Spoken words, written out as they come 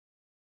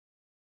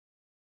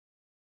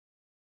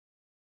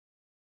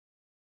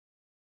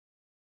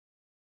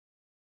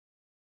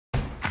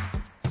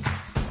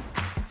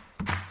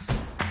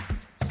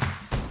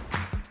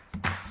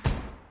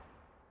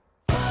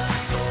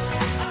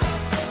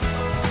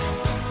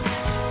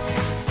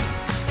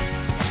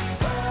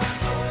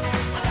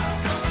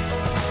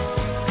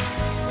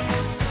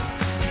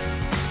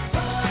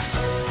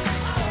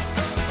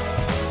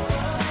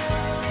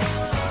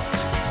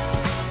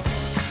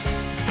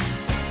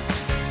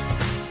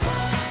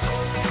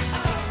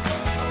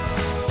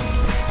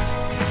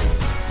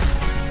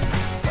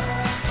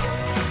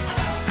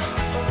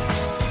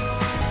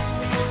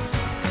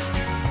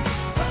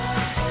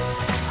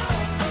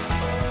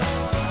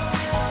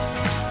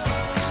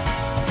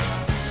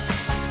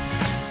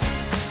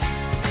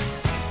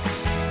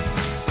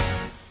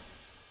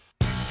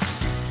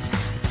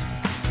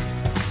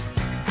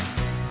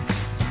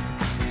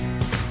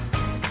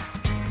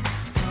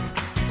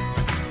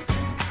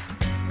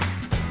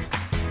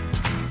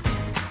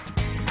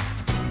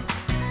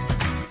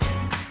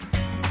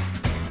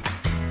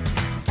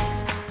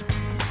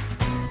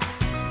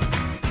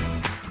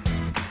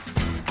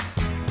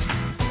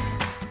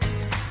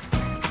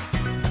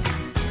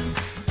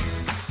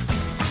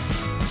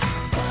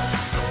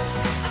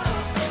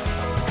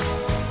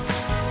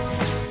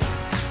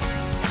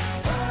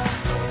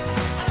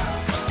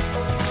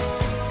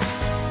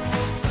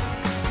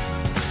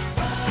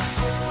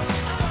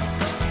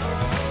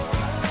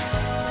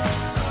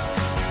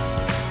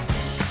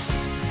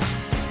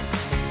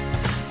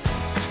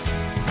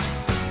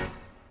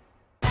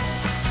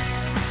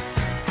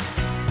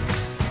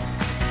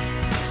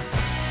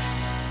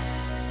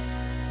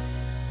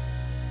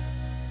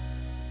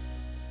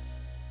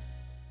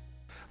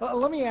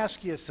Let me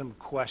ask you some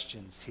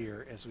questions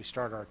here as we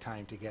start our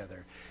time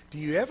together. Do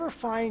you ever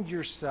find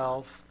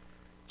yourself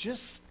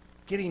just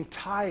getting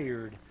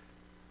tired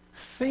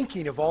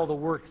thinking of all the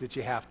work that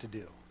you have to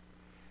do?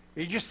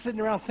 You're just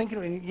sitting around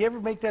thinking, and you ever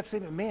make that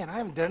statement, man, I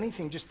haven't done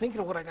anything, just thinking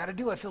of what I got to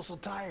do, I feel so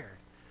tired.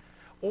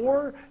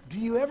 Or do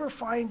you ever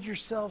find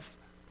yourself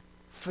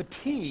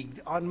fatigued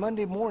on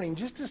Monday morning,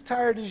 just as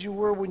tired as you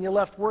were when you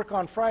left work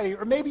on Friday,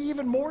 or maybe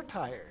even more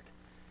tired?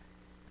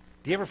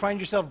 Do you ever find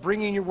yourself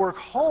bringing your work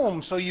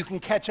home so you can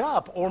catch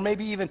up, or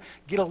maybe even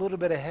get a little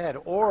bit ahead?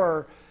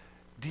 Or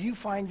do you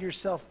find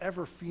yourself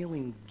ever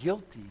feeling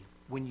guilty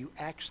when you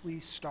actually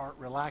start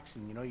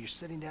relaxing? You know, you're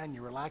sitting down,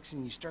 you're relaxing,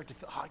 and you start to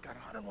feel, oh, I got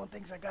 101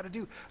 things I got to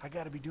do. I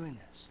got to be doing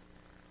this.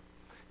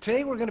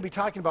 Today we're going to be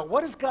talking about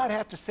what does God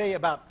have to say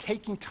about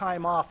taking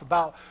time off,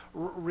 about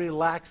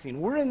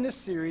relaxing. We're in this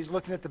series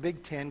looking at the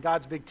Big Ten,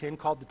 God's Big Ten,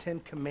 called the Ten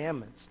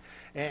Commandments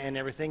and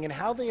everything, and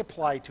how they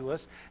apply to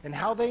us, and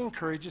how they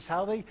encourage us,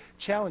 how they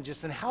challenge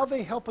us, and how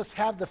they help us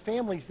have the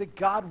families that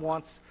God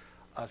wants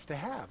us to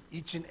have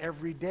each and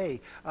every day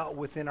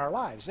within our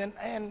lives. And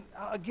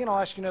again, I'll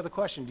ask you another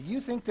question. Do you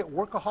think that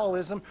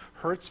workaholism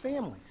hurts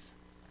families?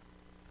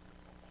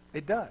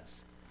 It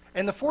does.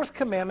 And the fourth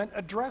commandment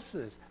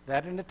addresses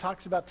that, and it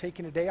talks about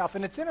taking a day off.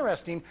 And it's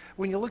interesting,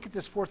 when you look at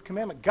this fourth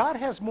commandment, God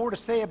has more to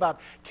say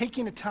about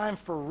taking a time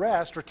for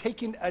rest or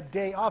taking a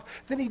day off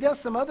than he does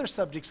some other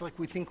subjects like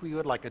we think we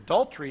would, like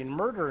adultery and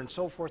murder and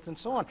so forth and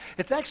so on.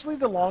 It's actually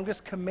the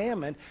longest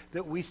commandment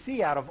that we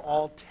see out of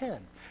all 10.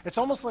 It's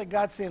almost like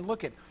God saying,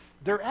 look,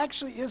 there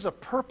actually is a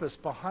purpose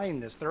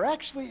behind this. There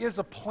actually is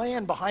a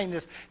plan behind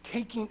this,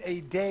 taking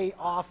a day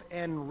off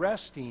and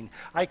resting.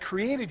 I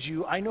created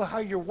you. I know how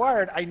you're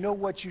wired. I know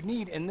what you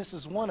need, and this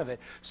is one of it.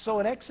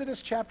 So in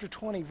Exodus chapter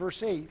 20,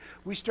 verse 8,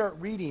 we start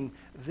reading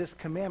this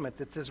commandment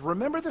that says,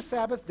 remember the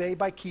Sabbath day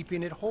by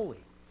keeping it holy.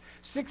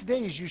 6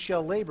 days you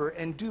shall labor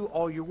and do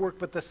all your work,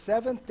 but the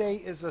seventh day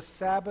is a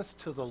Sabbath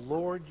to the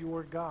Lord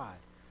your God.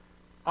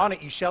 On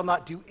it you shall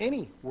not do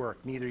any work,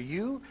 neither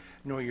you,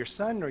 nor your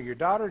son, nor your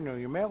daughter, nor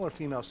your male or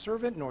female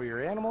servant, nor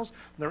your animals,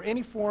 nor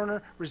any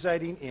foreigner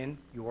residing in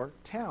your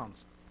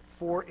towns.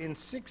 For in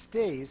 6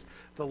 days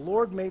the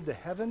Lord made the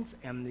heavens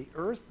and the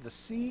earth, the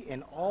sea,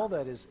 and all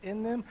that is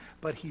in them,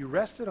 but he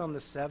rested on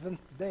the seventh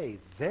day.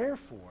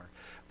 Therefore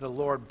the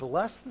Lord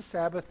blessed the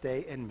Sabbath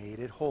day and made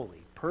it holy.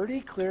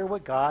 Pretty clear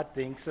what God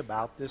thinks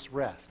about this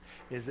rest,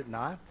 is it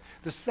not?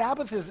 The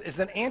Sabbath is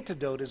an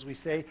antidote, as we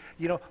say,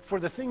 for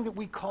the thing that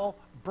we call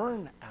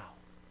burnout.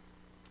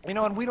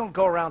 And we don't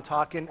go around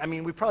talking. I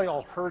mean, we probably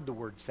all heard the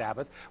word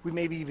Sabbath. We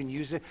maybe even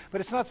use it, but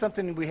it's not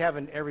something we have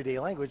in everyday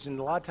language. And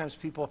a lot of times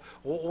people,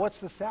 well, what's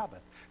the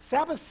Sabbath?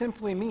 Sabbath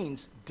simply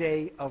means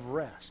day of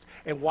rest.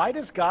 And why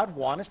does God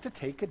want us to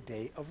take a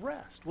day of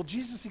rest? Well,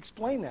 Jesus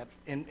explained that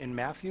in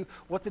Matthew,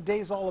 what the day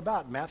is all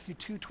about. Matthew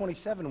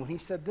 2:27, when he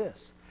said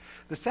this,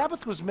 the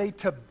Sabbath was made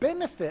to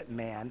benefit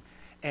man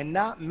and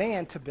not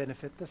man to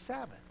benefit the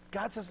Sabbath.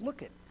 God says,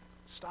 look it.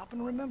 Stop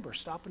and remember.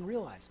 Stop and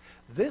realize.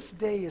 This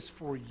day is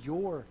for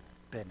your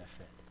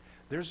benefit.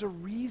 There's a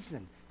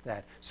reason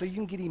that. So you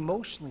can get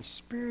emotionally,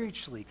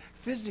 spiritually,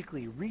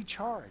 physically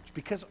recharged,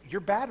 because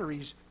your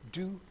batteries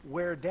do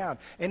wear down.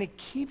 And it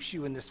keeps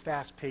you in this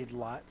fast-paced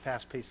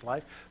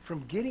life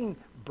from getting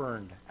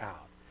burned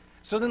out.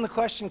 So then the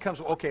question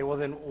comes, okay, well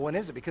then when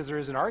is it? Because there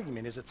is an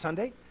argument. Is it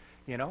Sunday?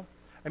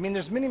 I mean,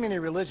 there's many, many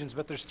religions,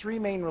 but there's three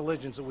main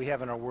religions that we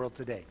have in our world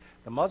today.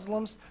 The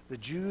Muslims, the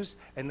Jews,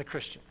 and the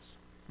Christians.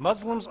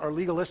 Muslims are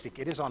legalistic.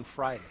 It is on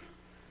Friday.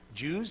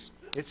 Jews,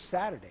 it's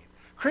Saturday.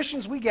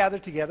 Christians, we gather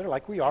together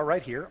like we are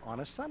right here on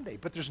a Sunday.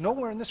 But there's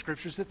nowhere in the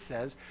scriptures that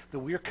says that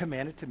we are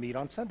commanded to meet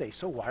on Sunday.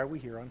 So why are we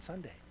here on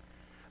Sunday?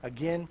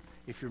 Again,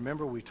 if you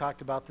remember, we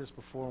talked about this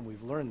before and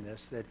we've learned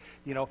this, that,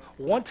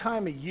 one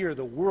time a year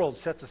the world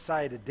sets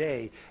aside a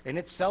day and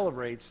it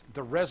celebrates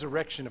the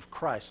resurrection of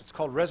Christ. It's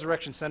called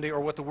Resurrection Sunday, or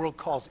what the world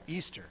calls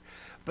Easter.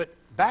 But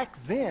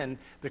back then,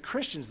 the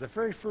Christians, the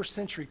very first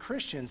century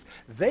Christians,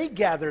 they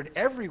gathered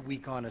every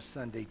week on a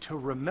Sunday to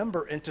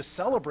remember and to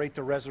celebrate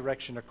the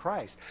resurrection of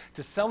Christ,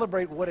 to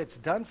celebrate what it's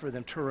done for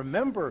them, to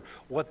remember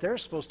what they're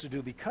supposed to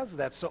do because of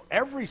that. So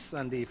every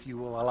Sunday, if you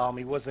will allow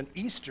me, was an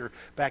Easter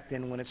back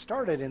then when it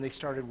started, and they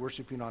started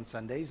worshiping on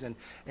Sundays, and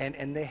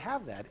they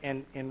have that.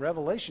 And in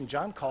Revelation,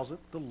 John calls it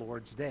the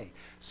Lord's Day.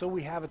 So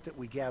we have it that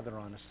we gather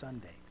on a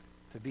Sunday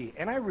to be.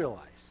 And I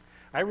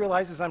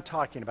realize as I'm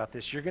talking about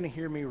this, you're going to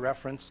hear me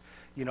reference,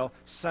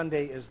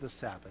 Sunday is the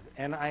Sabbath.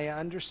 And I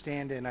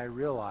understand and I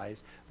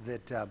realize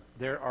that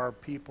there are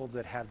people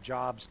that have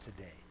jobs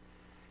today,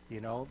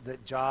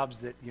 that jobs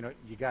that,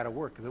 you got to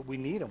work, that we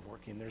need them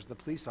working. There's the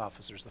police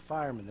officers, the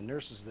firemen, the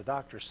nurses, the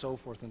doctors, so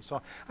forth and so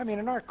on. I mean,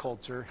 in our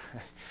culture,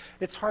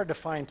 it's hard to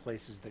find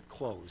places that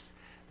close,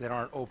 that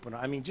aren't open.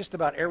 I mean, just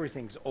about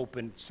everything's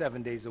open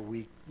 7 days a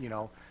week,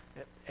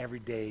 every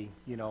day,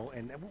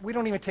 and we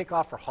don't even take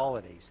off for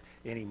holidays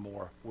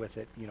anymore with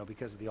it,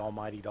 because of the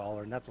almighty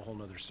dollar, and that's a whole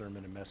nother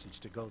sermon and message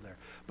to go there.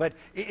 But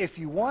if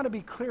you want to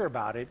be clear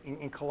about it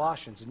in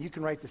Colossians, and you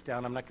can write this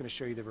down, I'm not going to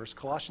show you the verse,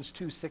 Colossians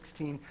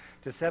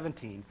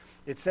 2:16-17,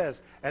 it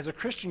says, as a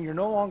Christian, you're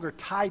no longer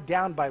tied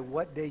down by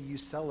what day you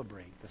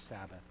celebrate the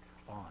Sabbath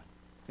on.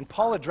 And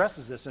Paul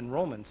addresses this in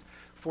Romans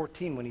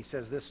 14 when he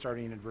says this,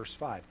 starting in verse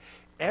 5.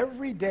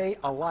 Every day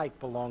alike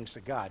belongs to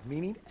God,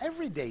 meaning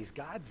every day is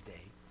God's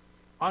day.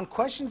 On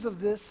questions of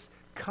this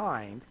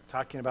kind,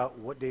 talking about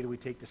what day do we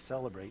take to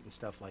celebrate and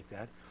stuff like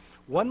that,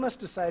 one must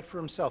decide for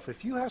himself.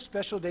 If you have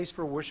special days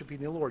for worshiping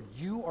the Lord,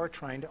 you are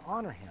trying to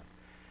honor him.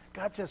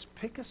 God says,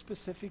 pick a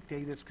specific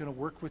day that's going to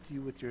work with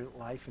you with your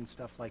life and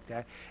stuff like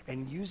that,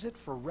 and use it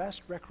for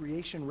rest,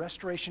 recreation,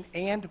 restoration,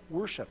 and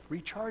worship.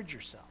 Recharge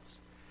yourselves.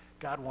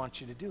 God wants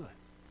you to do it.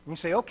 And you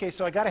say, okay,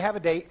 so I got to have a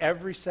day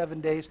every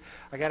 7 days.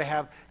 I got to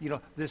have,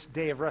 this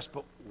day of rest,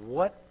 but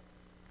what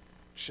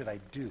should I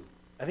do?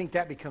 I think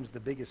that becomes the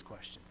biggest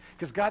question.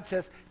 Because God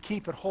says,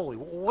 keep it holy.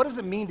 Well, what does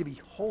it mean to be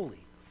holy?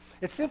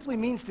 It simply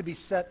means to be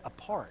set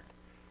apart.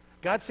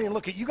 God's saying,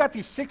 look, you got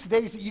these 6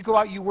 days that you go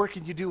out, you work,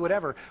 and you do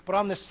whatever. But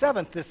on the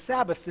seventh, this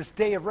Sabbath, this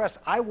day of rest,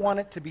 I want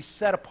it to be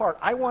set apart.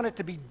 I want it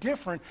to be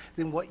different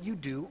than what you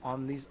do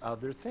on these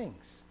other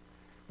things.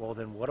 Well,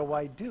 then what do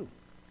I do?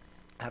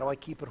 How do I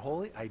keep it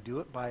holy? I do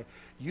it by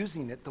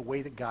using it the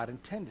way that God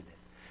intended it.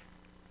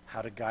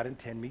 How did God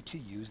intend me to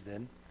use,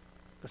 then,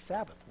 the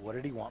Sabbath? What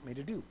did he want me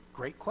to do?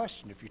 Great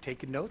question. If you're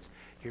taking notes,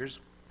 here's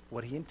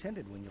what he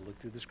intended when you look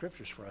through the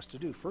scriptures for us to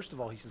do. First of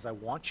all, he says, I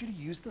want you to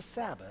use the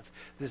Sabbath,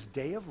 this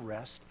day of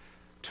rest,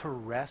 to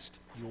rest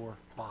your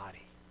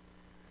body.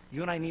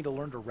 You and I need to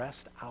learn to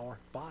rest our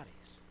bodies.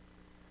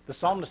 The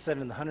psalmist said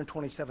in the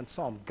 127th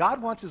Psalm,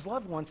 God wants his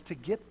loved ones to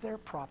get their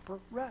proper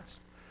rest.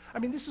 I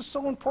mean, this is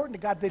so important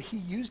to God that he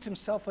used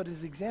himself as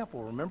his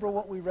example. Remember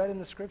what we read in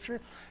the scripture?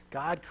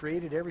 God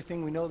created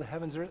everything we know, the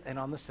heavens and earth, and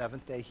on the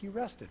seventh day he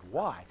rested.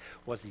 Why?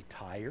 Was he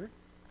tired?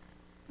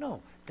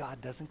 No,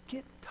 God doesn't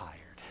get tired.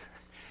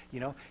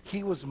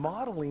 He was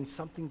modeling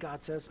something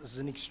God says is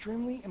an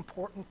extremely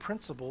important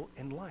principle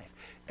in life.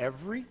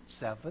 Every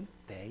seventh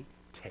day,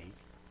 take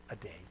a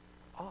day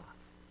off.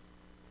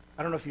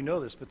 I don't know if you know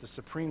this, but the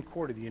Supreme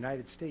Court of the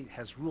United States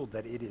has ruled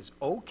that it is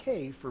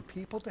okay for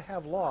people to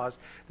have laws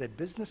that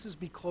businesses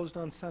be closed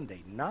on Sunday.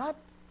 Not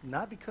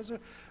because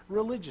of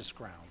religious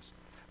grounds,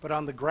 but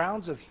on the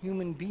grounds of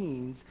human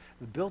beings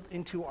built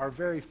into our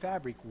very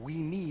fabric. We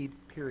need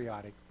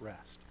periodic rest.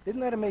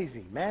 Isn't that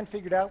amazing? Man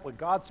figured out what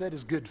God said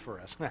is good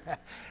for us,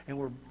 and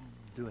we're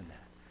doing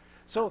that.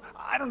 So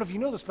I don't know if you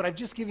know this, but I've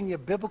just given you a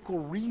biblical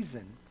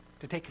reason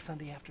to take a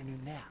Sunday afternoon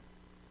nap.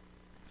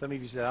 Some of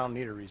you said, I don't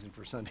need a reason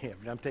for Sunday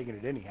afternoon. I'm taking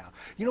it anyhow.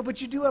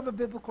 But you do have a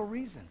biblical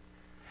reason.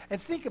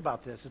 And think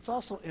about this. It's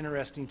also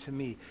interesting to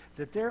me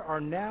that there are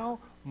now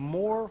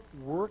more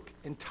work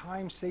and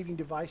time-saving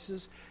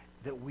devices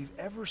that we've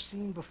ever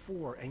seen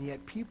before, and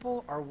yet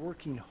people are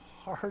working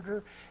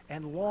harder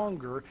and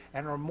longer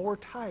and are more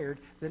tired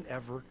than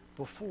ever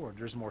before.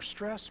 There's more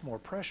stress, more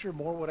pressure,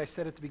 more what I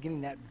said at the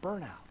beginning, that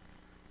burnout.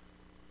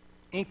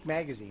 Inc.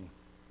 magazine,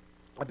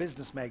 a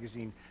business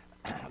magazine,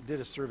 did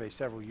a survey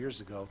several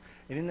years ago,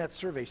 and in that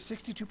survey,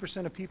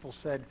 62% of people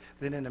said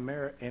that in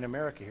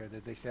America here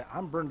that they said,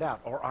 I'm burned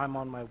out, or I'm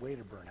on my way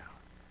to burnout.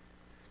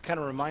 Kind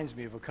of reminds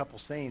me of a couple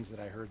sayings that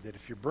I heard, that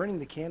if you're burning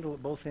the candle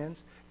at both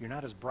ends, you're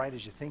not as bright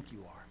as you think you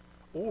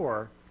are.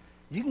 Or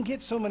you can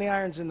get so many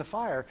irons in the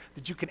fire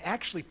that you can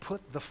actually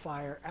put the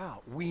fire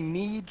out. We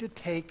need to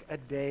take a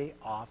day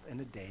off and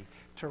a day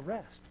to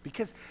rest,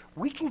 because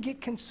we can get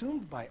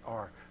consumed by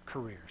our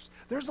careers.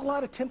 There's a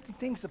lot of tempting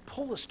things that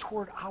pull us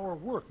toward our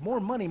work. More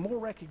money, more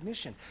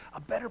recognition,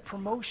 a better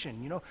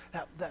promotion,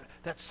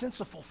 that sense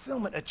of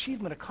fulfillment,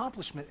 achievement,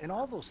 accomplishment, and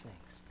all those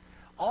things.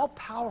 All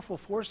powerful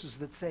forces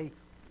that say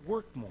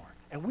work more.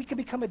 And we can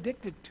become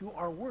addicted to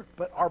our work,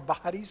 but our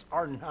bodies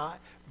are not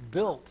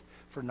built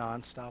for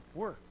nonstop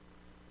work.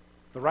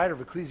 The writer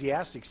of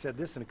Ecclesiastes said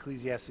this in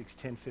Ecclesiastes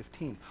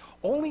 10:15.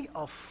 Only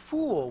a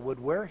fool would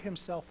wear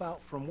himself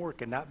out from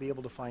work and not be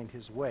able to find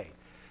his way.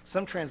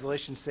 Some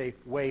translations say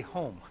way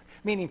home,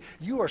 meaning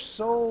you are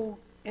so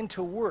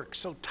into work,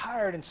 so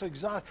tired and so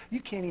exhausted, you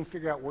can't even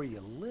figure out where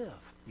you live,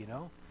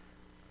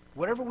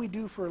 Whatever we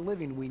do for a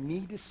living, we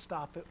need to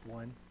stop it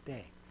one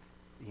day,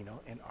 in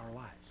our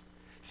lives.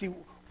 See,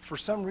 for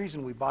some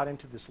reason, we bought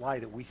into this lie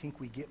that we think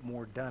we get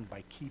more done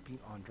by keeping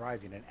on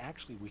driving, and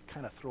actually we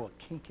kind of throw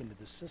a kink into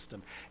the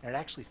system, and it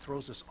actually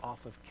throws us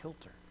off of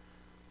kilter.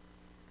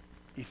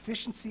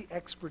 Efficiency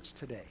experts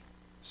today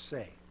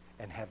say,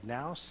 and have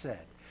now said,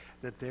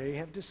 that they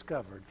have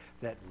discovered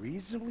that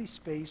reasonably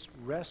spaced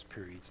rest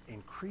periods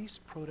increase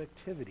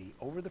productivity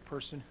over the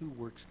person who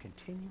works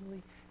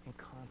continually and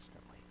constantly.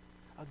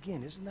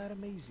 Again, isn't that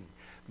amazing?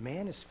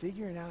 Man is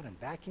figuring out and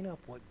backing up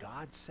what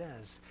God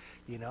says.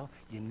 You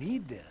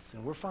need this.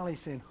 And we're finally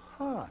saying,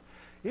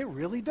 it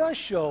really does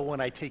show when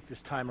I take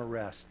this time of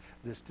rest,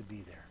 this to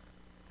be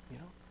there.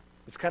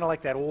 It's kind of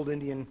like that old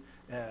Indian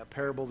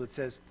parable that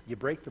says, you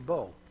break the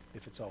bow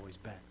if it's always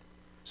bent.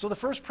 So the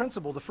first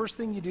principle, the first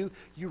thing you do,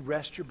 you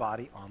rest your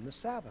body on the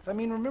Sabbath. I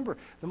mean, remember,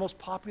 the most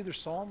popular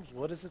Psalms,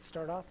 what does it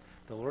start off?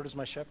 The Lord is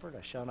my shepherd,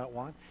 I shall not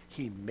want.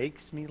 He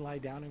makes me lie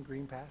down in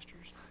green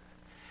pastures.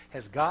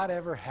 Has God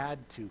ever had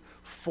to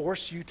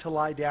force you to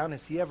lie down?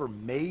 Has he ever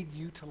made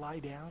you to lie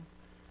down?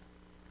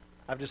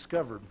 I've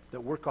discovered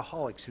that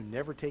workaholics who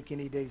never take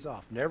any days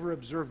off, never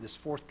observe this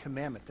fourth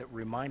commandment that we're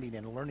reminding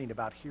and learning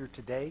about here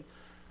today,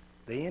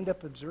 they end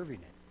up observing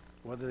it,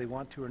 whether they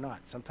want to or not.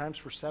 Sometimes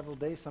for several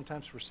days,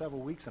 sometimes for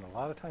several weeks, and a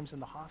lot of times in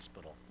the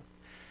hospital.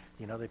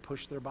 You know, they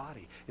push their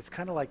body. It's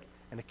kind of like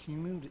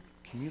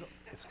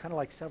it's kind of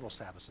like several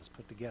Sabbaths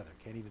put together.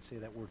 Can't even say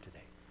that word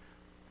today.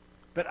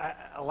 But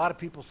a lot of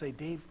people say,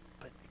 Dave,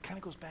 but it kind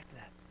of goes back to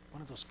that,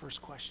 one of those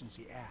first questions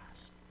you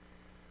asked.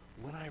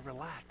 When I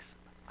relax,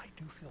 I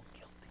do feel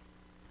guilty.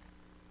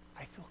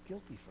 I feel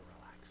guilty for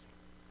relaxing.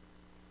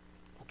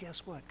 Well,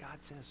 guess what? God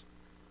says,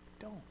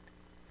 don't.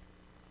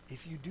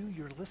 If you do,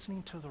 you're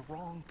listening to the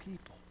wrong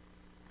people.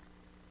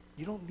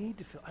 You don't need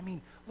to feel, I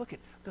mean, look at,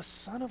 the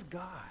Son of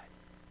God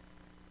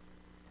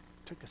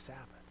took a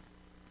Sabbath.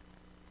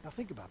 Now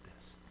think about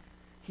this.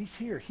 He's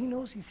here. He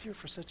knows he's here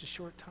for such a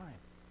short time.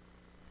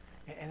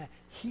 And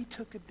he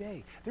took a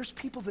day. There's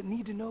people that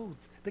need to know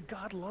that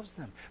God loves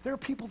them. There are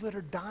people that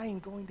are dying,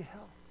 going to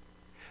hell.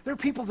 There are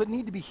people that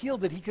need to be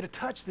healed that he could have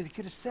touched, that he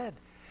could have said.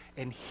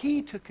 And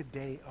he took a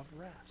day of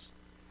rest.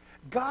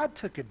 God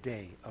took a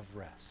day of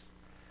rest.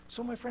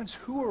 So my friends,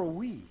 who are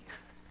we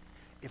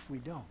if we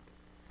don't?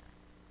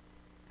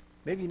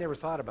 Maybe you never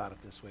thought about it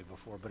this way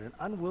before, but an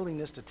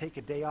unwillingness to take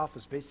a day off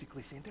is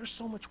basically saying, there's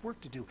so much work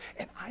to do,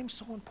 and I'm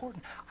so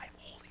important. I'm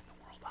holding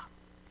the world up.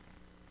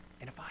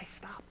 And if I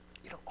stop,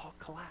 it'll all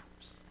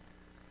collapse.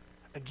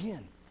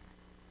 Again,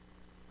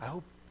 I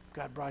hope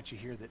God brought you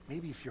here that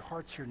maybe if your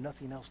heart's hear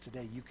nothing else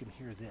today, you can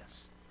hear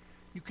this.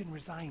 You can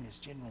resign as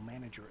general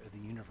manager of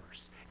the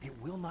universe. It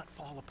will not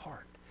fall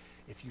apart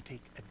if you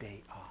take a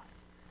day off.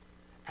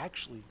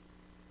 Actually,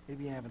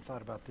 maybe you haven't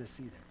thought about this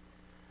either.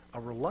 A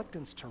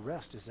reluctance to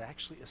rest is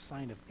actually a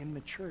sign of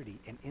immaturity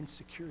and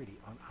insecurity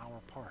on our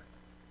part.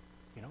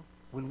 You know,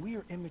 when we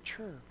are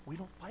immature, we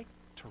don't like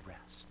to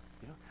rest.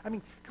 You know, I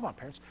mean, come on,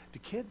 parents. Do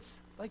kids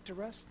like to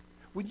rest?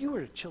 When you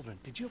were children,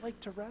 did you like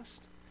to rest?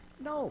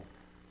 No.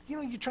 You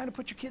know, you're trying to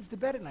put your kids to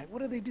bed at night.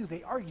 What do?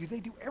 They argue. They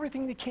do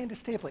everything they can to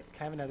stay up late.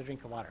 Can I have another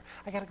drink of water?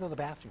 I got to go to the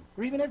bathroom.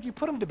 Or even after you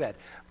put them to bed.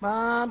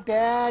 Mom,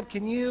 Dad,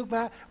 can you?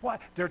 Why?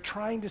 They're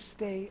trying to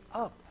stay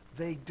up.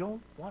 They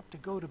don't want to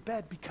go to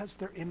bed because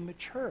they're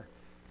immature.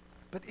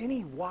 But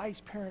any wise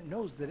parent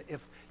knows that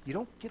if you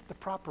don't get the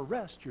proper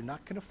rest, you're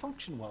not going to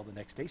function well the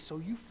next day, so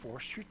you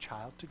force your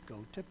child to go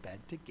to bed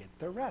to get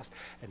the rest.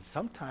 And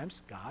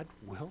sometimes God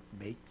will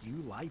make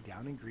you lie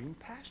down in green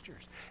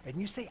pastures. And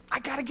you say, I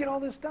got to get all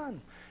this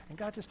done. And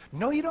God says,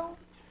 no, you don't.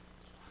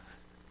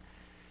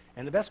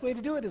 And the best way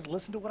to do it is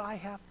listen to what I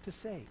have to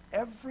say.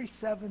 Every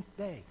seventh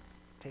day,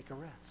 take a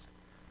rest.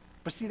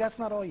 But see, that's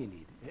not all you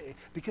need.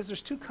 Because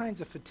there's two kinds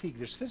of fatigue.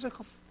 There's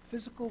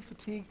physical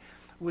fatigue,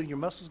 when your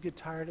muscles get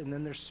tired, and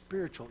then there's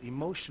spiritual,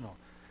 emotional,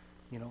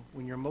 you know,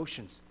 when your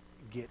emotions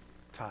get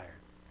tired.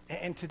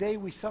 And today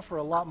we suffer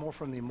a lot more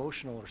from the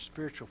emotional or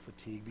spiritual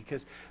fatigue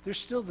because there's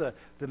still the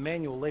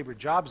manual labor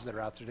jobs that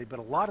are out there today, but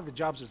a lot of the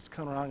jobs that's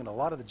coming along and a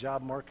lot of the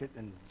job market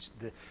and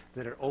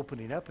that are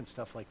opening up and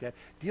stuff like that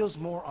deals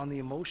more on the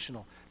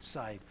emotional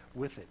side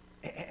with it.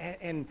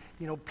 And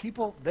you know,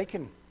 people,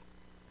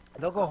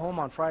 they'll go home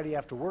on Friday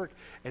after work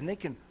and they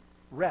can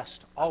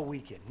rest all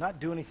weekend, not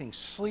do anything,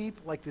 sleep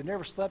like they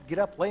never slept, get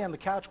up, lay on the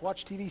couch,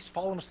 watch TV,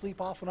 falling asleep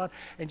off and on,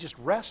 and just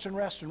rest and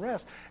rest and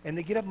rest. And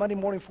they get up Monday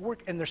morning for work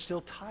and they're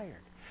still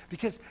tired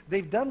because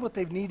they've done what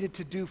they've needed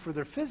to do for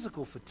their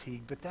physical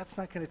fatigue, but that's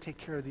not going to take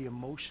care of the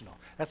emotional.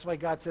 That's why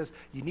God says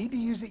you need to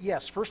use it,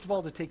 yes, first of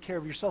all, to take care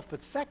of yourself,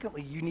 but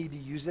secondly, you need to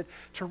use it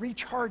to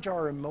recharge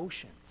our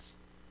emotions.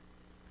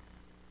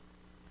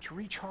 To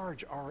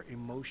recharge our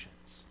emotions.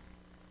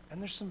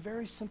 And there's some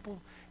very simple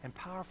and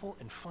powerful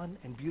and fun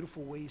and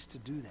beautiful ways to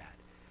do that.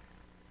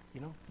 You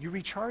know, you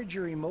recharge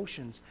your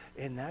emotions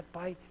in that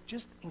by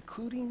just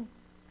including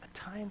a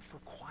time for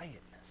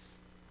quietness.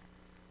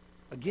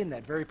 Again,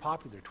 that very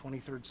popular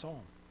 23rd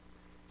Psalm.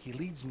 He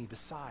leads me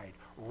beside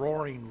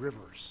roaring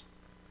rivers.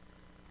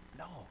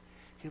 No,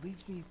 he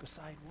leads me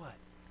beside what?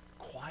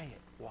 Quiet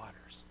waters.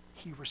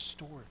 He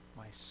restoreth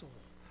my soul.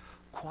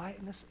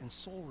 Quietness and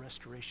soul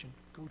restoration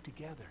go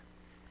together.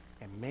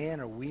 And man,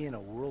 are we in a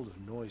world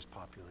of noise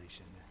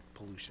pollution,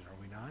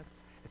 are we not?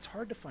 It's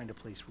hard to find a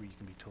place where you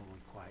can be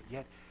totally quiet.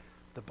 Yet,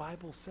 the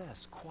Bible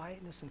says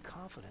quietness and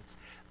confidence,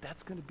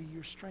 that's going to be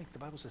your strength. The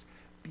Bible says,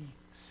 be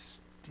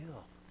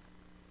still.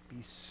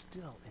 Be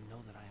still and know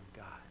that I am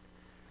God.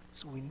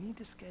 So we need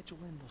to schedule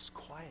in those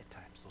quiet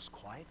times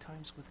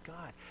with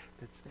God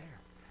that's there.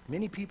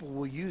 Many people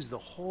will use the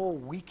whole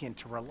weekend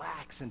to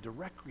relax and to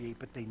recreate,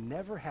 but they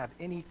never have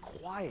any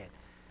quiet.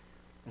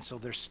 And so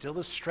they're still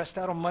as stressed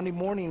out on Monday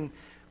morning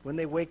when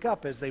they wake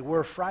up as they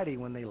were Friday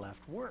when they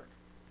left work.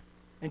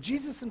 And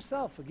Jesus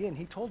himself, again,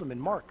 he told them in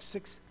Mark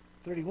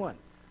 6:31,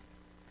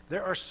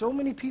 there are so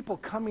many people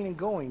coming and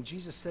going.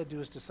 Jesus said to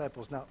his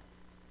disciples, now,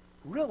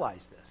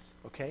 realize this,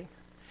 okay?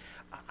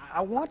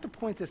 I want to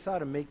point this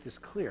out and make this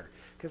clear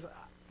because,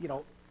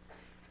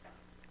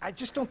 I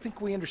just don't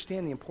think we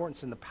understand the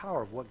importance and the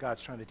power of what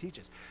God's trying to teach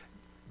us.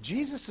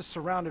 Jesus is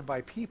surrounded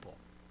by people.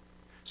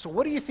 So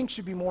what do you think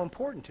should be more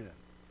important to him?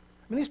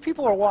 I mean, these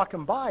people are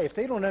walking by. If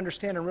they don't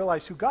understand and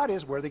realize who God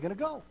is, where are they going to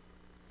go?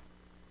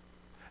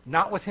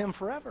 Not with him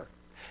forever.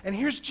 And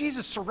here's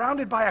Jesus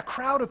surrounded by a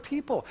crowd of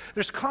people.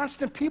 There's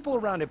constant people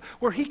around him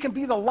where he can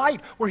be the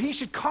light, where he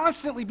should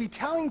constantly be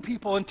telling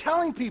people.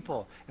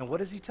 And what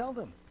does he tell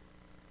them?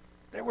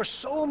 There were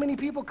so many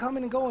people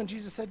coming and going.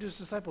 Jesus said to his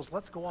disciples,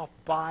 let's go off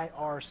by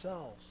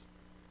ourselves.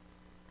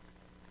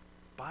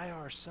 By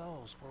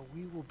ourselves, where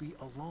we will be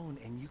alone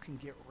and you can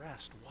get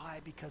rest. Why?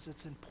 Because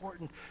it's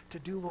important to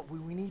do what we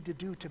need to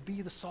do to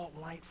be the salt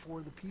and light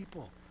for the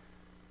people.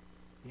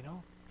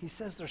 He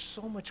says there's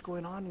so much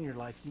going on in your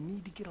life. You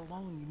need to get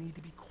alone. You need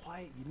to be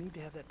quiet. You need to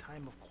have that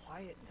time of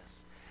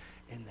quietness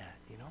in that,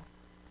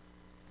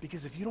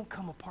 Because if you don't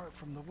come apart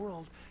from the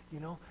world,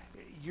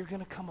 you're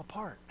going to come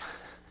apart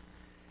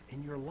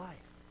in your life.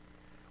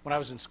 When I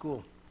was in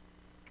school,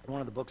 one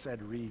of the books I had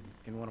to read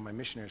in one of my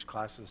missionaries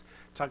classes,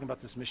 talking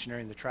about this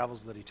missionary and the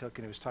travels that he took,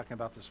 and he was talking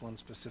about this one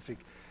specific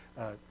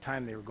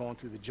time they were going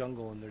through the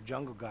jungle, and their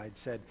jungle guide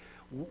said,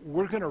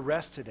 we're going to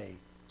rest today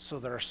so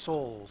that our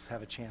souls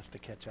have a chance to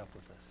catch up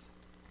with us.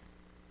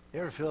 You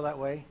ever feel that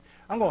way?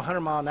 I'm going 100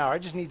 miles an hour. I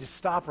just need to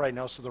stop right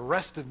now so the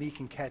rest of me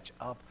can catch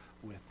up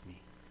with me.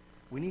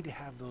 We need to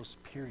have those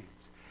periods.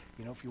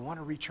 If you want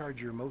to recharge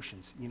your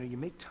emotions, you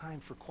make time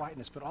for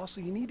quietness, but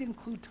also you need to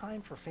include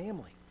time for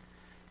family.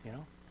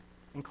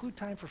 Include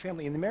time for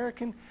family. In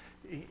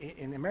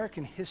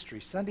American history,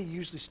 Sunday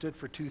usually stood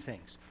for two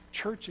things: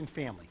 church and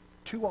family.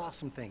 Two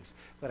awesome things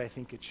that I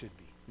think it should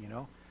be.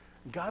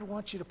 God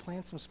wants you to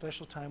plan some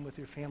special time with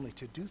your family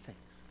to do things.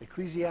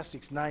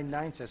 Ecclesiastes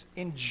 9:9 says,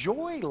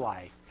 enjoy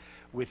life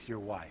with your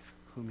wife,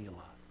 whom you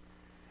love.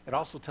 It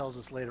also tells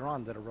us later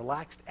on that a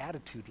relaxed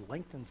attitude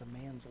lengthens a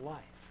man's life.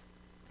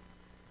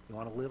 You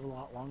want to live a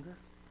lot longer?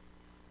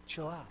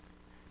 Chill out.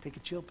 Take a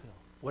chill pill.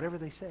 Whatever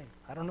they say.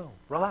 I don't know.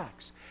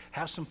 Relax.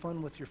 Have some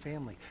fun with your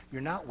family.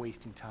 You're not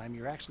wasting time.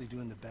 You're actually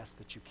doing the best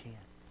that you can.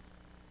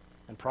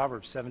 And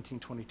Proverbs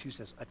 17:22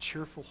 says, a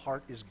cheerful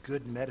heart is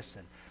good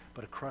medicine,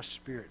 but a crushed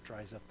spirit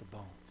dries up the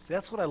bones. See,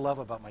 that's what I love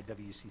about my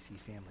WCC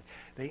family.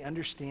 They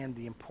understand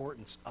the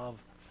importance of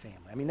family.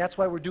 I mean, that's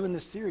why we're doing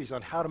this series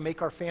on how to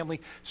make our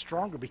family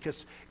stronger,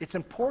 because it's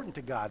important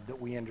to God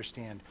that we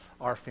understand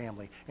our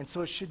family. And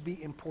so it should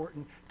be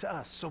important to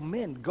us. So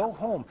men, go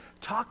home,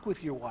 talk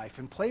with your wife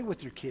and play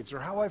with your kids. Or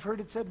how I've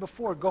heard it said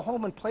before, go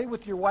home and play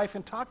with your wife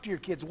and talk to your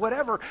kids.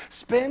 Whatever.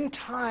 Spend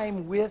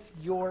time with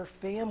your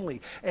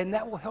family. And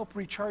that will help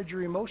recharge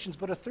your emotions.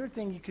 But a third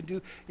thing you can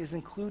do is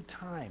include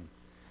time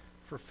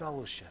for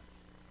fellowship.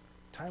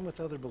 Time with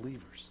other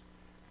believers.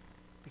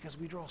 Because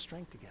we draw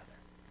strength together.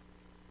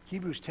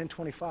 Hebrews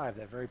 10:25,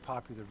 that very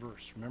popular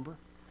verse, remember?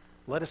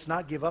 Let us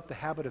not give up the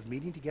habit of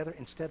meeting together.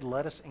 Instead,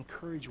 let us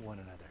encourage one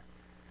another.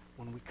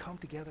 When we come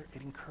together,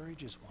 it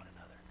encourages one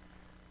another.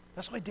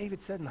 That's why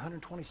David said in the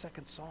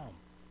 122nd Psalm,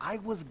 I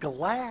was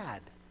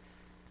glad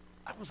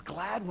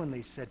when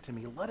they said to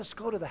me, let us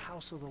go to the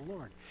house of the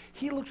Lord.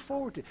 He looked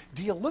forward to,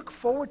 do you look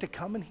forward to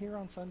coming here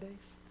on Sundays?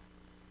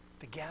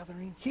 To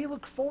gathering? He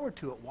looked forward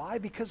to it. Why?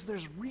 Because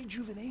there's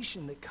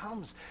rejuvenation that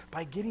comes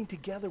by getting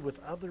together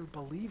with other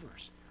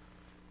believers.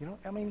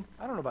 I mean,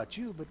 I don't know about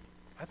you, but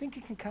I think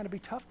it can kind of be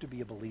tough to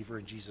be a believer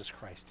in Jesus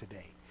Christ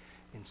today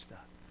and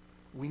stuff.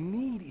 We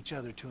need each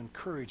other to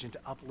encourage and to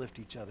uplift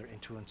each other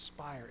and to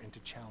inspire and to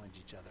challenge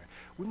each other.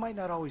 We might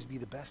not always be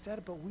the best at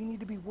it, but we need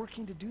to be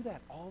working to do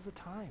that all the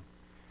time.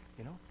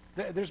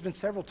 There's been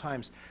several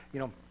times,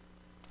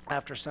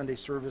 after Sunday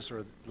service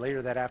or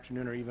later that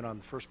afternoon or even on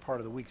the first part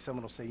of the week,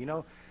 someone will say,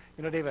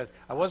 David,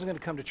 I wasn't going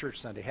to come to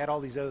church Sunday. Had all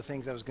these other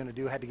things I was going to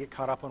do. Had to get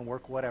caught up on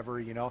work,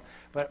 whatever,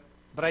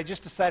 But I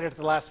just decided at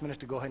the last minute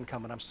to go ahead and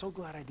come, and I'm so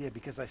glad I did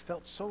because I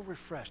felt so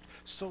refreshed,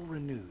 so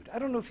renewed. I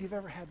don't know if you've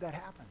ever had that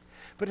happen.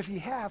 But if you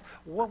have,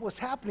 what was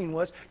happening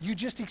was you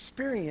just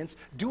experienced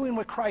doing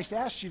what Christ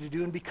asked you to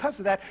do, and because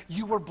of that,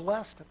 you were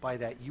blessed by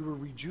that. You were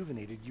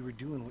rejuvenated. You were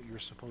doing what you were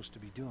supposed to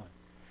be doing.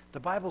 The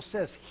Bible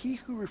says, he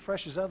who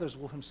refreshes others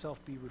will himself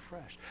be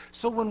refreshed.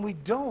 So when we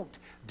don't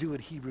do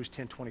what Hebrews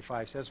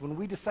 10:25 says, when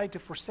we decide to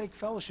forsake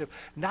fellowship,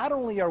 not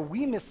only are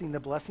we missing the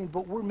blessing,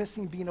 but we're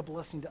missing being a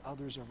blessing to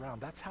others around.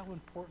 That's how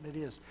important it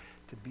is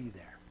to be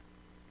there.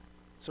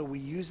 So we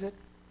use it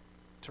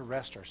to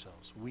rest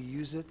ourselves. We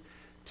use it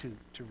to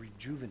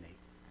rejuvenate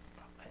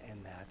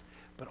in that.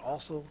 But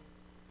also,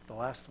 the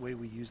last way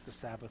we use the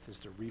Sabbath is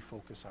to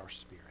refocus our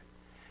spirit.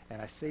 And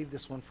I saved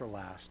this one for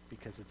last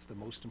because it's the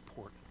most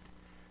important.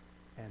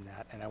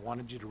 And I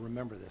wanted you to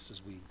remember this as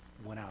we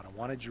went out. I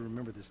wanted you to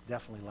remember this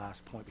definitely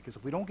last point, because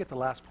if we don't get the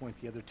last point,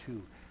 the other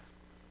two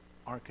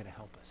aren't going to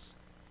help us.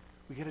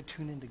 We got to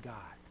tune into God.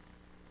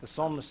 The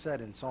psalmist said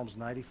in Psalms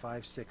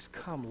 95:6,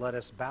 come, let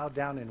us bow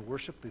down and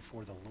worship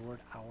before the Lord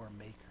our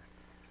Maker.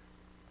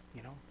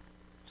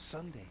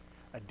 Sunday,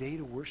 a day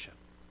to worship.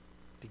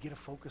 to get a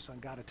focus on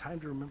God, a time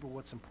to remember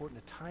what's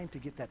important, a time to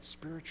get that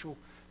spiritual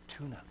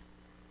tune-up.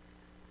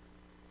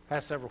 I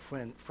have several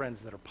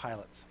friends that are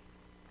pilots.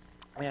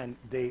 And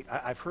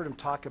I've heard them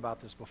talk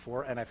about this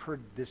before, and I've heard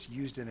this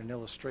used in an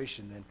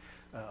illustration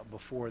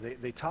before.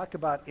 They talk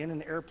about in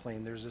an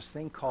airplane, there's this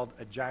thing called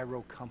a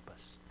gyro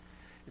compass.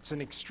 It's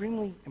an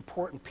extremely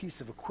important piece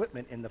of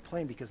equipment in the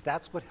plane because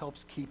that's what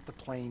helps keep the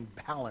plane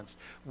balanced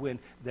when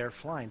they're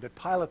flying. But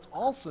pilots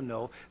also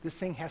know this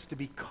thing has to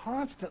be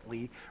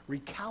constantly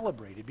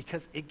recalibrated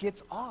because it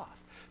gets off.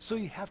 So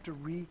you have to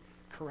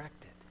re-correct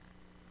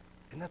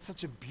it. And that's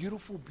such a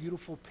beautiful,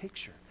 beautiful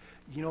picture,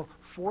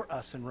 for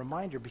us and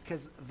reminder,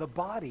 because the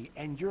body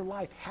and your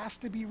life has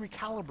to be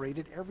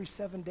recalibrated every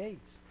 7 days.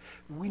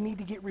 We need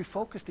to get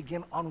refocused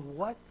again on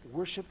what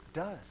worship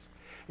does.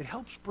 It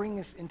helps bring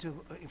us into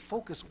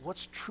focus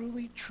what's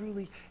truly,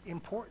 truly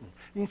important.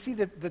 You see,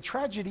 the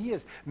tragedy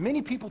is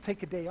many people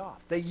take a day off.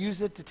 They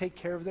use it to take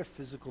care of their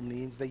physical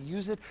needs. They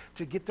use it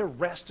to get their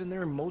rest and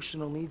their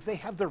emotional needs. They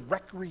have their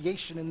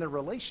recreation in their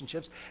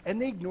relationships,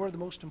 and they ignore the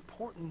most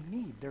important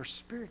need, their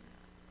spirit.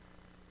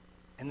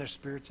 And their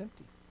spirit's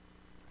empty.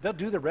 They'll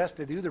do the rest,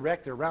 they do the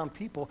rec, they're around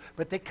people,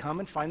 but they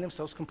come and find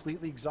themselves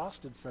completely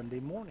exhausted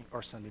Monday morning.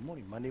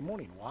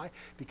 Why?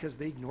 Because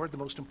they ignored the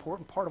most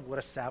important part of what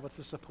a Sabbath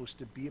is supposed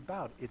to be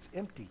about. It's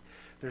empty.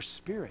 Their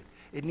spirit.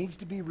 It needs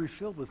to be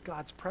refilled with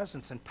God's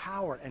presence and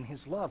power and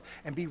his love,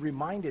 and be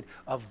reminded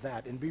of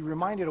that, and be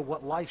reminded of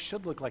what life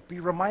should look like. Be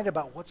reminded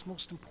about what's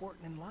most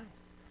important in life.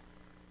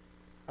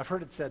 I've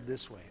heard it said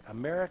this way: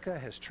 America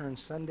has turned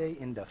Sunday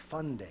into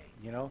fun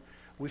day,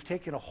 We've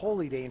taken a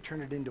holy day and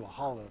turned it into a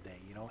holiday,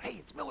 Hey,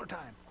 it's Miller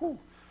time. Whew.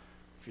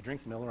 If you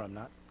drink Miller, I'm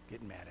not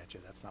getting mad at you.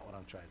 That's not what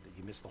I'm trying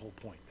to. You missed the whole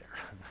point there,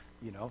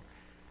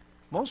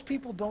 Most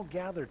people don't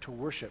gather to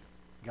worship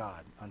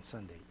God on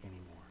Sunday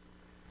anymore.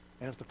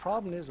 And if the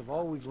problem is, if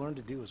all we've learned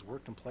to do is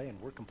work and play and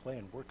work and play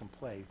and work and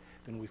play,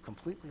 then we've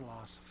completely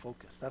lost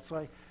focus. That's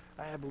why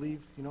I believe,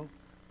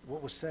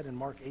 what was said in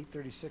Mark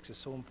 8:36 is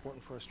so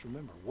important for us to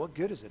remember. What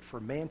good is it for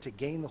man to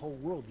gain the whole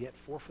world yet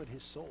forfeit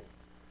his soul?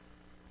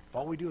 If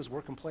all we do is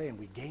work and play and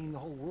we gain the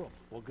whole world,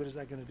 what good is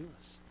that going to do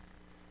us?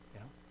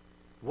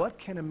 What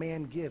can a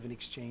man give in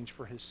exchange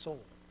for his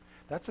soul?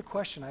 That's a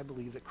question I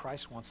believe that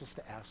Christ wants us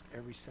to ask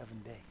every 7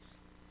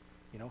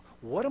 days.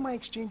 What am I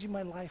exchanging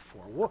my life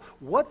for?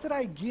 What did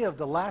I give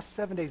the last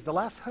 7 days, the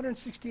last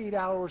 168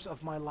 hours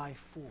of my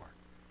life for?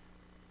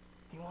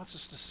 He wants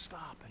us to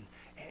stop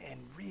and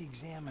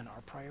re-examine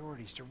our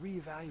priorities, to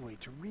reevaluate,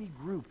 to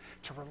regroup,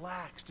 to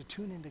relax, to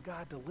tune into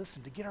God, to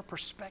listen, to get our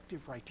perspective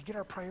right, to get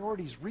our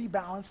priorities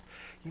rebalanced,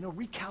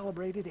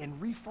 recalibrated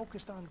and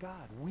refocused on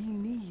God. We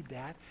need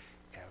that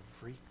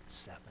every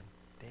 7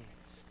 days.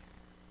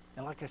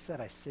 And like I said,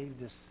 I saved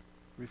this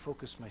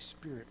refocus my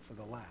spirit for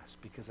the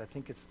last, because I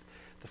think it's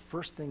the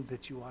first thing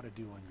that you ought to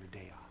do on your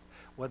day off.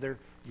 Whether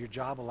your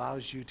job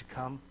allows you to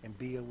come and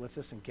be with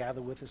us and gather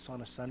with us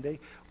on a Sunday,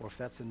 or if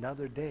that's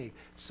another day,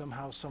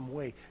 somehow, some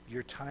way,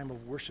 your time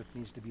of worship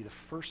needs to be the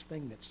first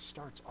thing that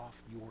starts off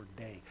your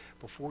day,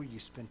 before you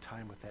spend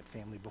time with that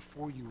family,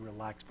 before you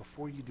relax,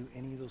 before you do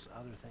any of those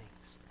other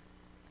things.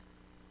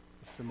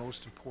 It's the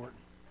most important,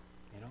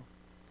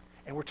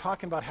 And we're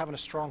talking about having a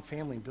strong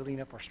family and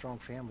building up our strong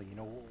family.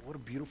 What a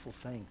beautiful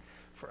thing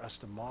for us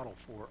to model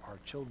for our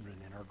children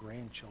and our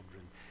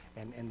grandchildren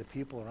and the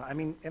people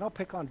around. And I'll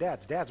pick on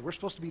dads. Dads, we're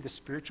supposed to be the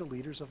spiritual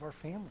leaders of our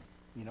family,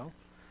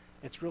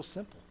 It's real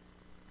simple.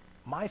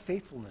 My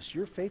faithfulness,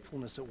 your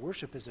faithfulness at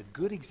worship is a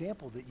good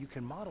example that you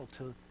can model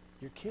to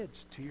your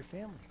kids, to your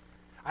family.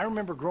 I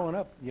remember growing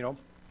up,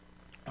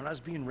 when I was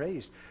being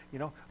raised,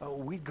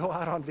 we'd go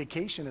out on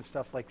vacation and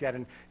stuff like that,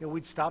 and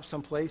we'd stop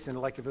someplace, and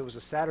like if it was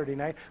a Saturday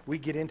night,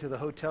 we'd get into the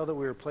hotel that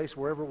we were placed,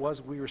 wherever it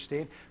was we were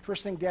staying.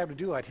 First thing Dad would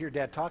do, I'd hear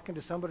Dad talking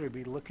to somebody, or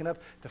be looking up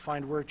to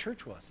find where a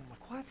church was. I'm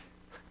like, what?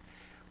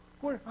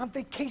 We're on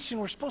vacation.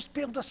 We're supposed to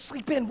be able to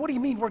sleep in. What do you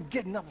mean we're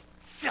getting up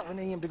at 7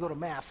 a.m. to go to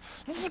Mass?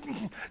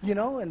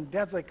 And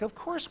Dad's like, of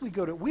course we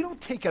go to, we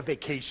don't take a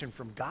vacation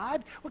from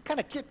God. What kind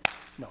of kid?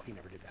 No, he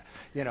never did that,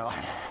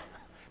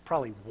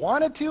 Probably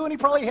wanted to, and he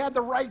probably had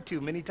the right to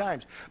many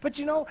times. But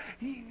he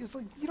was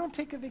like, you don't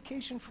take a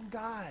vacation from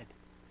God.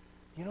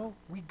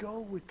 We go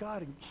with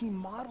God, and he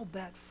modeled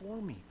that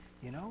for me.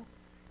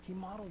 He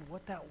modeled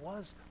what that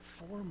was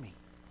for me.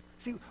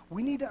 See,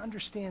 we need to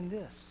understand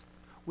this.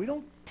 We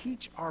don't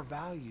teach our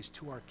values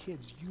to our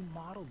kids. You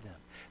model them.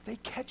 They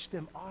catch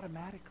them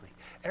automatically.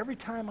 Every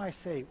time I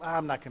say,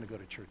 I'm not going to go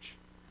to church.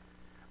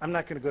 I'm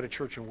not going to go to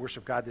church and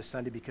worship God this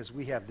Sunday because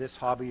we have this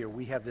hobby, or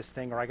we have this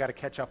thing, or I got to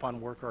catch up on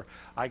work, or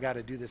I got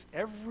to do this.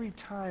 Every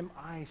time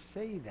I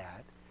say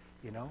that,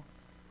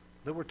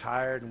 that we're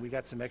tired and we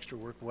got some extra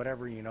work,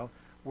 whatever,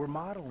 we're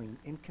modeling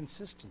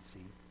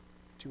inconsistency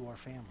to our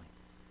family.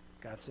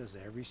 God says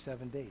that every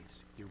 7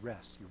 days, you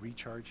rest, you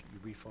recharge, you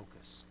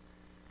refocus.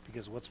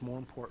 Because what's more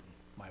important,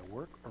 my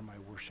work or my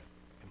worship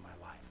in my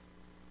life?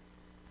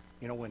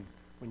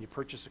 When you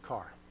purchase a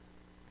car,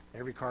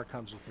 every car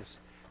comes with this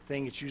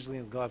thing. It's usually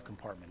in the glove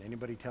compartment.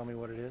 Anybody tell me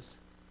what it is?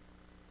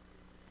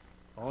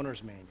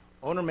 Owner's manual.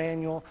 Owner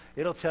manual,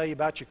 it'll tell you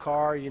about your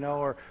car,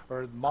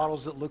 or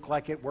models that look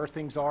like it, where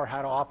things are,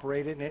 how to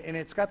operate it. And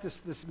it's got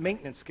this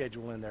maintenance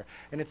schedule in there.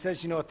 And it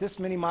says, at this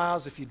many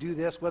miles, if you do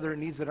this, whether it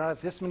needs it or not,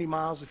 at this many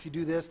miles, if you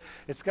do this,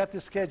 it's got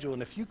this schedule.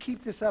 And if you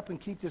keep this up and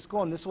keep this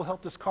going, this will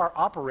help this car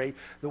operate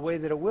the way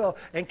that it will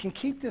and can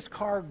keep this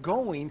car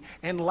going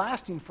and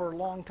lasting for a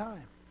long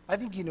time. I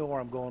think you know where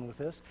I'm going with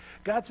this.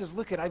 God says,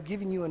 look, I've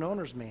given you an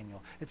owner's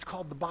manual. It's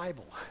called the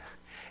Bible.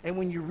 And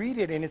when you read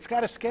it, and it's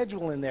got a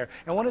schedule in there,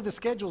 and one of the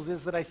schedules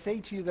is that I say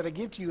to you, that I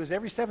give to you, is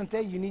every seventh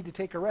day you need to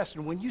take a rest.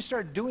 And when you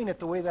start doing it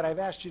the way that I've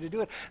asked you to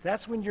do it,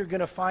 that's when you're going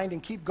to find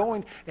and keep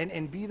going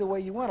and be the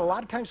way you want. A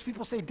lot of times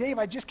people say, Dave,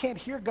 I just can't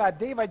hear God.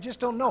 Dave, I just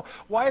don't know.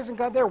 Why isn't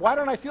God there? Why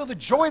don't I feel the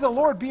joy of the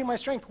Lord being my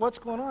strength? What's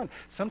going on?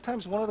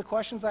 Sometimes one of the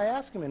questions I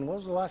ask him, and when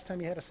was the last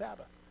time you had a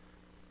Sabbath?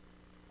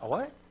 A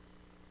what?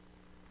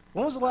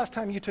 When was the last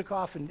time you took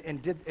off and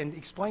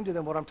explained to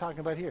them what I'm talking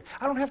about here?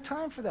 I don't have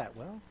time for that.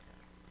 Well,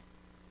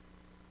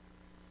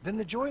 then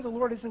the joy of the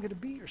Lord isn't going to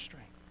be your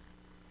strength.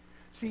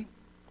 See,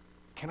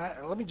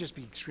 let me just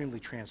be extremely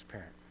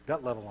transparent,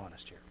 gut level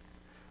honest here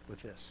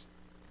with this.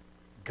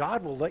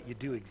 God will let you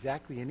do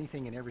exactly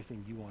anything and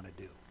everything you want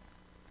to do,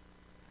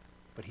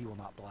 but he will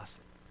not bless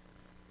it.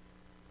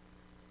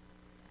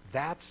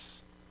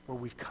 That's where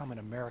we've come in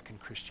American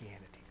Christianity.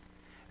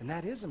 And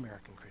that is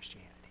American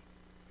Christianity.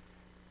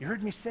 You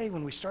heard me say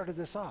when we started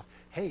this off,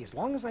 hey, as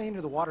long as I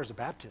enter the waters of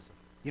baptism,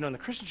 in the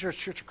Christian Church,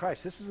 Church of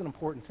Christ, this is an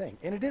important thing,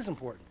 and it is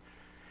important.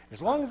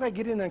 As long as I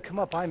get in there and come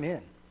up, I'm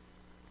in.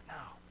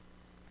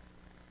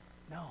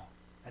 No,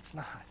 that's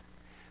not.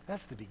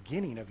 That's the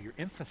beginning of your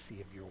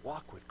infancy of your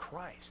walk with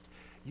Christ.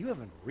 You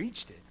haven't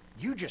reached it.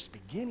 You're just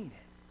beginning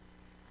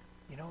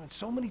it. And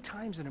so many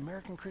times in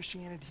American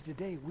Christianity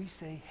today, we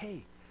say,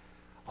 hey,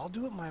 I'll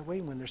do it my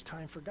way when there's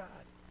time for God.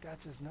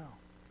 God says no.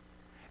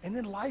 And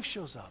then life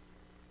shows up.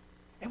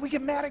 And we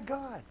get mad at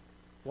God.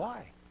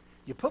 Why?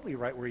 You put me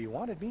right where you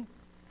wanted me.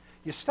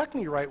 You stuck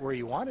me right where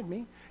you wanted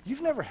me.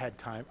 You've never had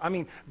time.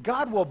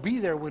 God will be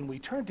there when we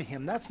turn to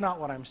him. That's not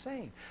what I'm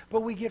saying.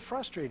 But we get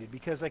frustrated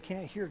because I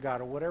can't hear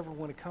God or whatever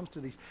when it comes to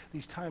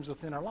these times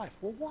within our life.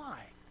 Well, why?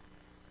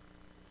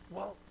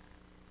 Well,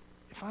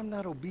 if I'm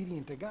not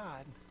obedient to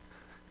God,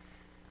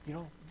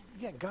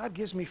 God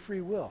gives me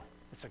free will.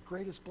 It's the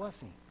greatest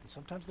blessing and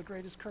sometimes the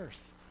greatest curse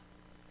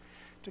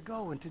to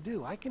go and to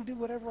do. I can do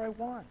whatever I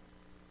want.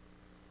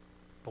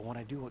 But when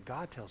I do what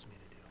God tells me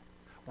to do,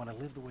 when I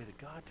live the way that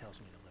God tells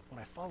me to live, when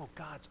I follow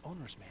God's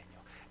owner's manual,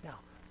 now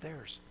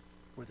there's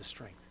where the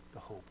strength, the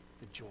hope,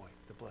 the joy,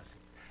 the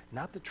blessings,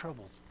 not the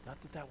troubles, not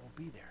that won't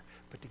be there,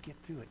 but to get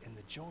through it and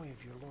the joy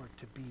of your Lord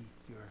to be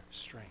your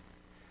strength.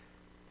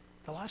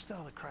 The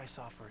lifestyle that Christ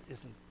offers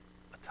isn't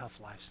a tough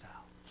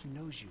lifestyle. He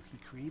knows you. He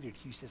created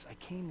you. He says, I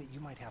came that you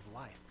might have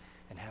life.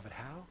 And have it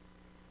how?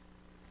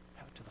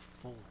 Have it to the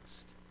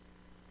fullest.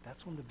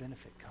 That's when the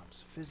benefit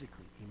comes,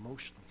 physically,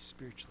 emotionally,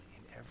 spiritually,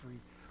 in every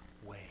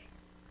way.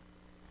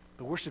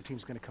 The worship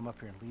team's going to come up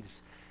here and lead us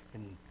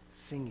in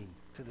singing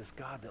to this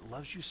God that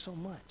loves you so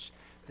much,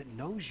 that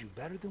knows you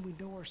better than we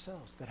know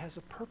ourselves, that has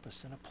a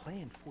purpose and a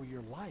plan for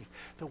your life,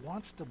 that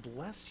wants to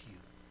bless you.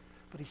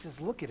 But he says,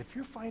 look, if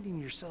you're finding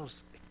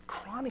yourselves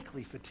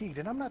chronically fatigued,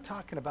 and I'm not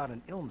talking about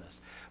an illness,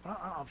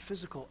 a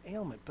physical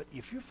ailment, but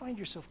if you find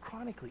yourself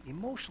chronically,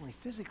 emotionally,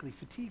 physically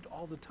fatigued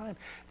all the time,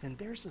 then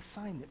there's a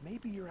sign that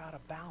maybe you're out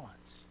of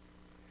balance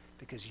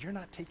because you're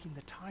not taking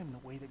the time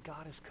the way that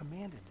God has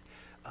commanded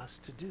us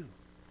to do.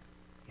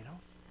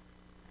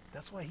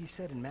 That's why he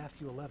said in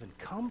Matthew 11,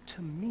 come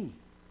to me,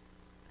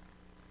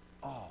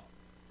 all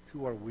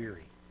who are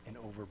weary and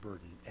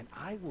overburdened, and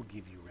I will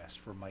give you rest,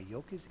 for my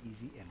yoke is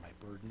easy and my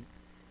burden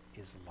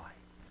is light.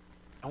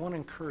 I want to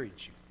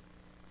encourage you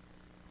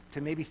to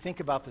maybe think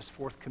about this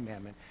fourth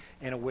commandment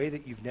in a way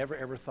that you've never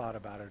ever thought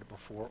about it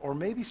before, or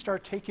maybe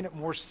start taking it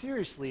more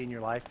seriously in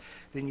your life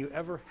than you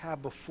ever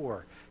have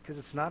before, because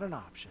it's not an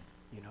option,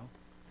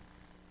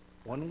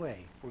 One way,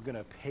 we're going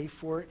to pay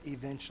for it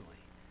eventually.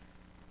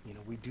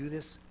 We do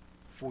this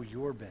for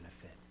your benefit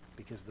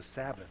because the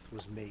Sabbath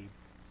was made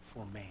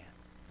for man.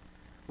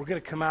 We're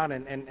going to come out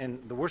and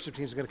the worship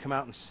teams are going to come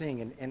out and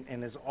sing.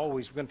 And as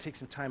always, we're going to take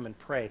some time and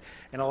pray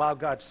and allow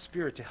God's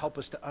Spirit to help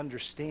us to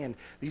understand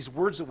these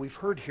words that we've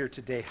heard here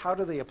today. How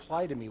do they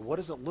apply to me? What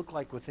does it look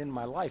like within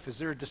my life? Is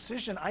there a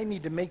decision I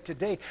need to make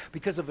today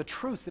because of a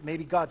truth that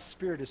maybe God's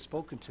Spirit has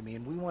spoken to me?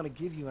 And we want to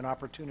give you an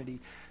opportunity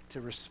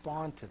to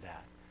respond to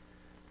that.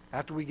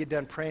 After we get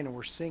done praying and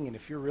we're singing,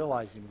 if you're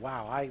realizing,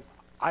 wow,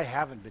 I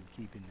haven't been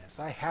keeping this.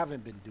 I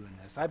haven't been doing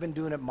this. I've been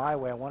doing it my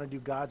way. I want to do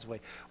God's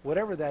way.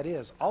 Whatever that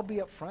is, I'll be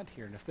up front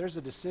here. And if there's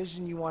a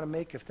decision you want to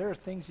make, if there are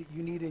things that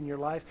you need in your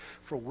life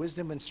for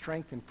wisdom and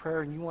strength and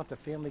prayer, and you want the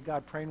family of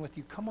God praying with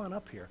you, come on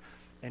up here,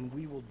 and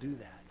we will do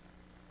that.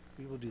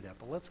 We will do that.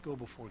 But let's go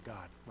before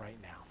God right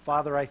now.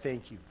 Father, I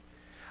thank you.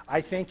 I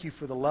thank you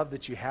for the love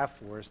that you have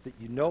for us, that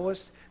you know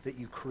us, that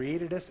you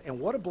created us, and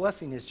what a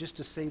blessing is just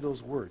to say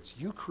those words.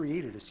 You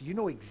created us. You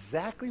know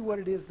exactly what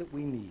it is that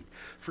we need.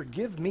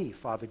 Forgive me,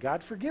 Father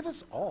God. Forgive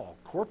us all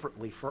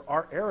corporately for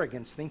our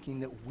arrogance, thinking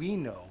that we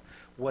know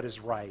what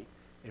is right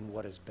and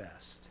what is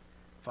best.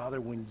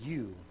 Father, when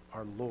you,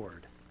 our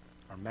Lord,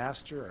 our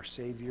Master, our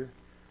Savior,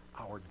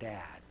 our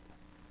Dad,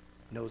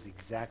 knows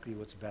exactly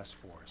what's best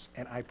for us.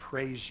 And I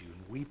praise you,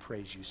 and we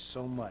praise you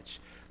so much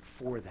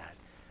for that.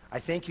 I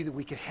thank you that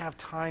we could have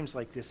times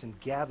like this and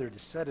gather to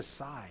set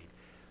aside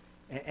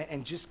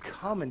and just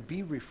come and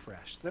be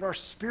refreshed, that our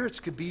spirits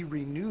could be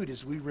renewed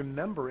as we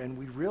remember and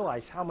we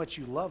realize how much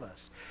you love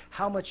us,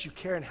 how much you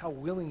care, and how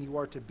willing you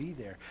are to be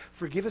there.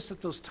 Forgive us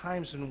at those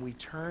times when we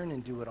turn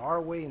and do it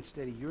our way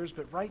instead of yours.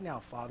 But right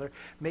now, Father,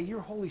 may your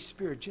Holy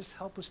Spirit just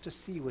help us to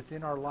see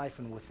within our life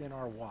and within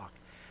our walk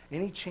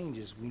any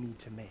changes we need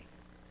to make.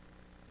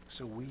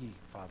 So we,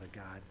 Father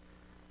God,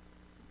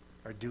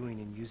 are doing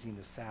and using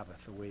the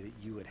Sabbath the way that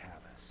you would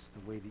have us,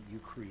 the way that you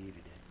created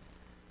it.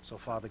 So,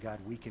 Father God,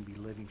 we can be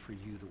living for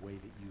you the way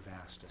that you've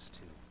asked us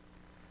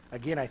to.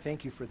 Again, I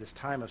thank you for this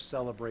time of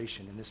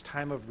celebration and this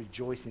time of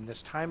rejoicing,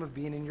 this time of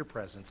being in your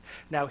presence.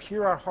 Now,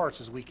 hear our hearts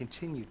as we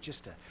continue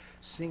just to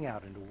sing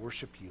out and to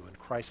worship you. In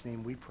Christ's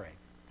name we pray.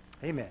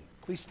 Amen.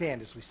 Please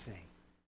stand as we sing.